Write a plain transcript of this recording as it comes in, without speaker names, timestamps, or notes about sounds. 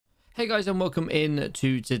Hey guys, and welcome in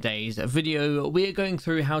to today's video. We are going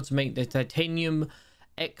through how to make the titanium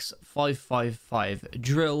X555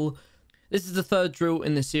 drill. This is the third drill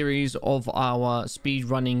in the series of our speed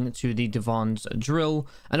running to the Divans drill,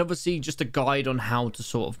 and obviously just a guide on how to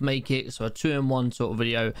sort of make it, so a 2-in-1 sort of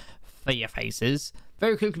video for your faces.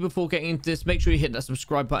 Very quickly before getting into this, make sure you hit that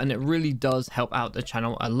subscribe button. It really does help out the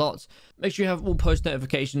channel a lot. Make sure you have all post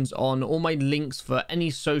notifications on. All my links for any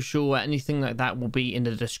social or anything like that will be in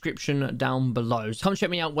the description down below. So come check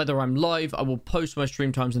me out whether I'm live. I will post my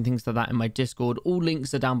stream times and things like that in my Discord. All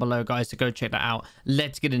links are down below, guys, so go check that out.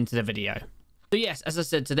 Let's get into the video. So yes, as I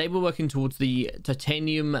said, today we're working towards the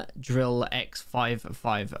titanium drill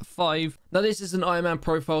X555. Now this is an Iron Man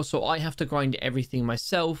profile, so I have to grind everything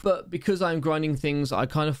myself, but because I'm grinding things, I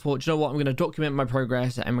kind of thought, you know what, I'm going to document my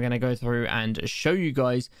progress and we're going to go through and show you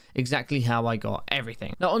guys exactly how I got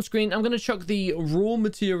everything. Now on screen, I'm going to chuck the raw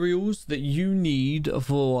materials that you need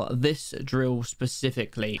for this drill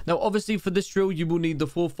specifically. Now obviously for this drill, you will need the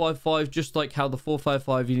 455, just like how the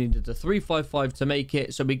 455, you needed the 355 to make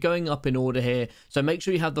it. So we're going up in order here. So make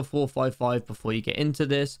sure you have the 455 before you get into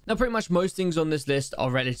this. Now pretty much most things on this list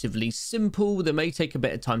are relatively simple. They may take a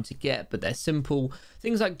bit of time to get, but they're simple.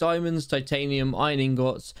 Things like diamonds, titanium, iron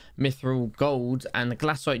ingots, mithril, gold, and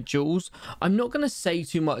glassite jewels. I'm not going to say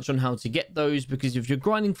too much on how to get those, because if you're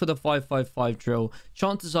grinding for the 555 drill,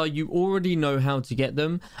 chances are you already know how to get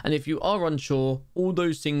them. And if you are unsure, all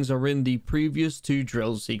those things are in the previous two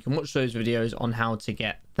drills, so you can watch those videos on how to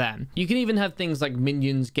get them. You can even have things like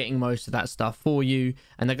minions getting most of that stuff for you,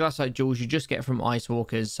 and the glassite jewels you just get from ice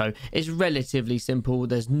walkers, so it's relatively simple.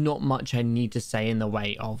 There's not much I need to say in the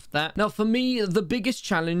way of that. Now for me, the biggest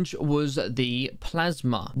challenge was the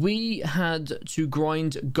plasma. We had to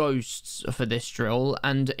grind ghosts for this drill,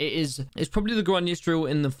 and it's probably the grindiest drill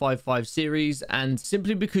in the 5.5 series, and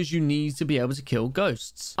simply because you need to be able to kill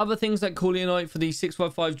ghosts. Other things like Corleonite for the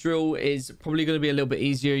 6.5 drill is probably going to be a little bit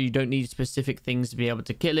easier. You don't need specific things to be able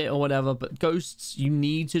to kill it or whatever, but ghosts, you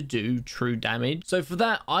need to do true damage. So for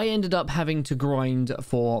that, I ended up having to grind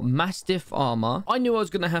for Mastiff armor. I knew I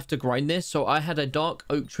was going to have to grind this, so I had a dark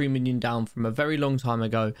oak tree minion down from a very long time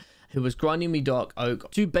ago who was grinding me dark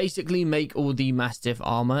oak to basically make all the Mastiff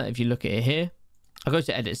armor. If you look at it here, I'll go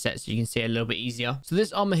to edit set so you can see it a little bit easier. So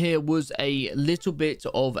this armor here was a little bit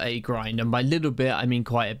of a grind, and by little bit I mean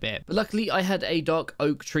quite a bit, but luckily I had a dark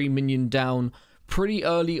oak tree minion down pretty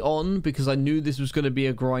early on, because I knew this was going to be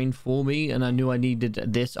a grind for me, and I knew I needed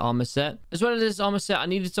this armor set. As well as this armor set, I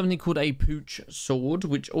needed something called a Pooch sword,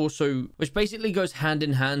 which basically goes hand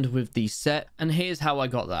in hand with the set, and here's how I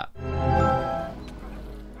got that.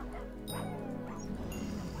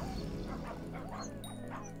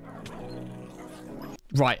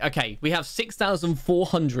 Right, okay, we have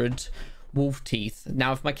 6,400 wolf teeth.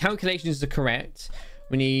 Now if my calculations are correct,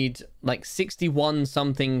 we need like 61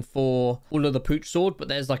 something for all of the Pooch sword, but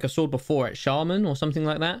there's like a sword before it, Shaman or something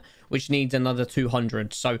like that, which needs another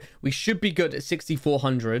 200. So we should be good at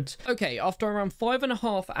 6,400. Okay, after around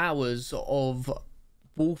 5.5 hours of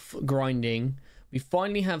wolf grinding, we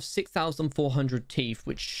finally have 6,400 teeth,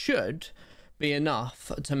 which should be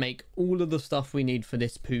enough to make all of the stuff we need for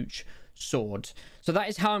this Pooch sword. So that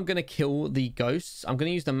is how I'm going to kill the ghosts. I'm going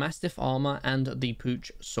to use the Mastiff armor and the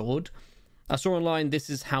Pooch sword. I saw online this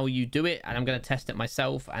is how you do it, and I'm going to test it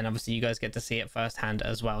myself, and obviously you guys get to see it firsthand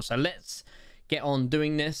as well. So let's get on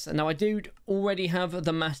doing this. Now I do already have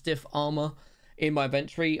the Mastiff armor in my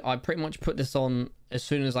inventory. I pretty much put this on as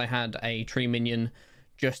soon as I had a tree minion,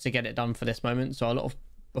 just to get it done for this moment, so a lot of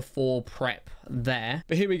before prep there.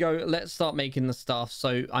 But here we go, let's start making the stuff.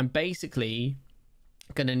 So I'm basically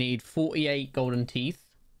going to need 48 golden teeth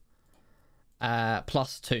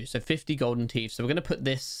plus 2, so 50 golden teeth. So we're going to put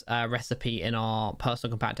this recipe in our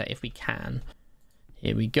personal compactor if we can.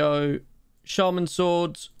 Here we go, shaman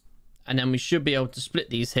swords, and then we should be able to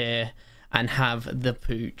split these here and have the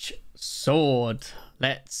Pooch sword.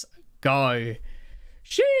 Let's go.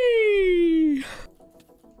 Shee!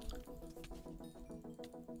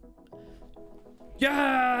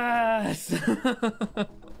 Yes!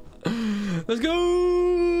 Let's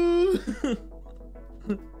go!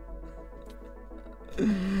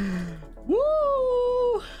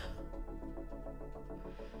 Woo!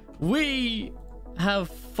 We have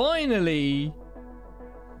finally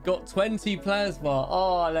got 20 plasma.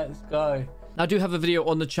 Oh, let's go. I do have a video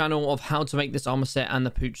on the channel of how to make this armor set and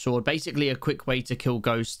the Pooch sword. Basically a quick way to kill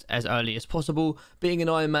ghosts as early as possible. Being an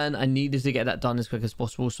Iron Man, I needed to get that done as quick as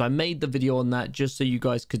possible, so I made the video on that just so you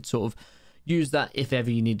guys could sort of use that if ever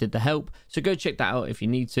you needed the help. So go check that out if you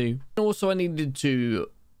need to. Also, I needed to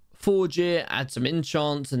forge it, add some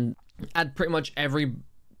enchants, and add pretty much every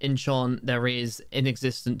enchant there is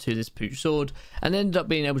inexistent to this Pooch sword, and ended up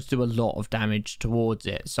being able to do a lot of damage towards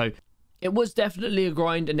it. So it was definitely a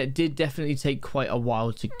grind, and it did definitely take quite a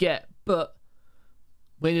while to get, but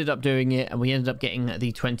we ended up doing it, and we ended up getting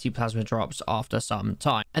the 20 plasma drops after some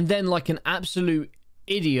time. And then, like an absolute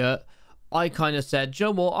idiot, I kind of said, you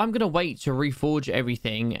know what, I'm gonna wait to reforge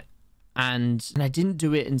everything, and I didn't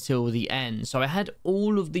do it until the end. So I had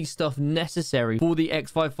all of the stuff necessary for the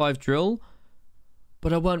X55 drill,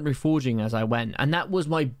 but I weren't reforging as I went, and that was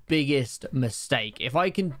my biggest mistake. If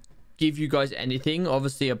I can give you guys anything,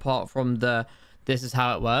 obviously apart from the this is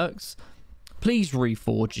how it works, please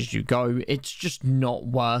reforge as you go. It's just not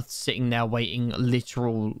worth sitting there waiting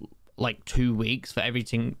literal like 2 weeks for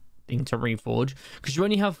everything to reforge, because you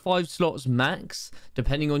only have 5 slots max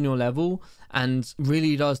depending on your level, and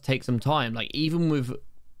really does take some time. Like even with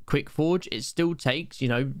quick forge, it still takes, you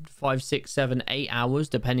know, 5, 6, 7, 8 hours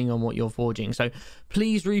depending on what you're forging. So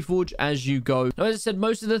please reforge as you go. Now, as I said,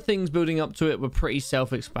 most of the things building up to it were pretty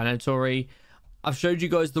self-explanatory. I've showed you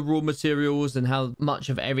guys the raw materials and how much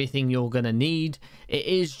of everything you're going to need. It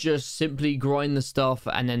is just simply grind the stuff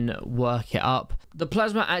and then work it up. The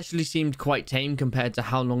plasma actually seemed quite tame compared to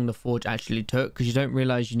how long the forge actually took, because you don't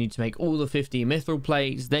realize you need to make all the 50 mithril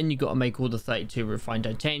plates, then you got to make all the 32 refined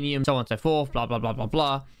titanium, so on and so forth, blah, blah, blah, blah,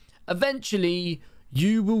 blah. Eventually,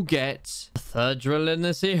 you will get a 3rd drill in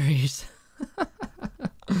the series.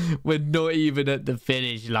 We're not even at the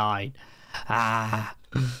finish line.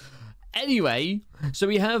 Anyway, so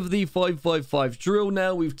we have the 555 drill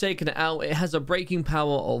now. We've taken it out. It has a breaking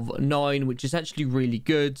power of 9, which is actually really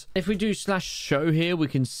good. If we do /show here, we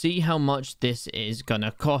can see how much this is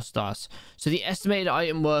gonna cost us. So the estimated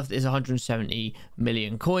item worth is 170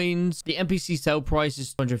 million coins. The NPC sale price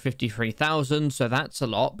is 253,000, so that's a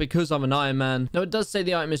lot because I'm an Iron Man. Now, it does say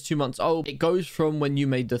the item is 2 months old. It goes from when you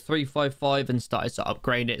made the 355 and started to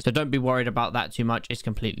upgrade it, so don't be worried about that too much. It's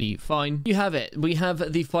completely fine. You have it. We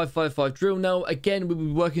have the 555 drill now. Again, we'll be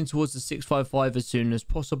working towards the 655 as soon as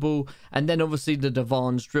possible, and then obviously the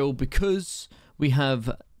Divans drill, because we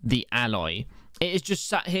have the alloy. It is just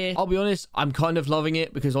sat here. I'll be honest, I'm kind of loving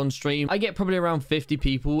it, because on stream I get probably around 50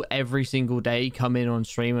 people every single day come in on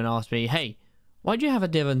stream and ask me, hey, why do you have a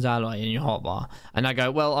Divans alloy in your hotbar? And I go,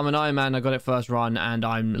 well, I'm an Iron Man, I got it first run, and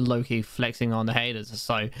I'm low-key flexing on the haters.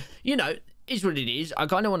 So, you know, it's what it is. I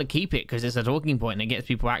kind of want to keep it because it's a talking point and it gets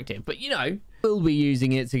people active, but you know, we'll be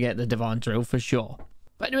using it to get the Divan drill for sure.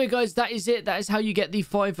 But anyway, guys, that is it. That is how you get the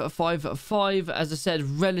 555. As I said,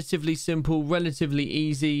 relatively simple, relatively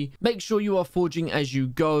easy. Make sure you are forging as you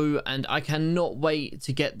go, and I cannot wait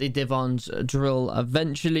to get the Divans drill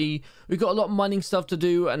eventually. We've got a lot of mining stuff to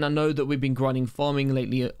do, and I know that we've been grinding farming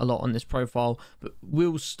lately a lot on this profile, but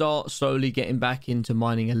we'll start slowly getting back into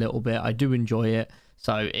mining a little bit. I do enjoy it,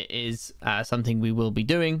 so it is something we will be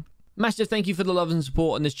doing. Mastiff, thank you for the love and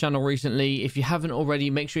support on this channel recently. If you haven't already,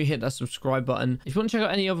 make sure you hit that subscribe button. If you want to check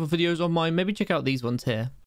out any other videos on mine, maybe check out these ones here.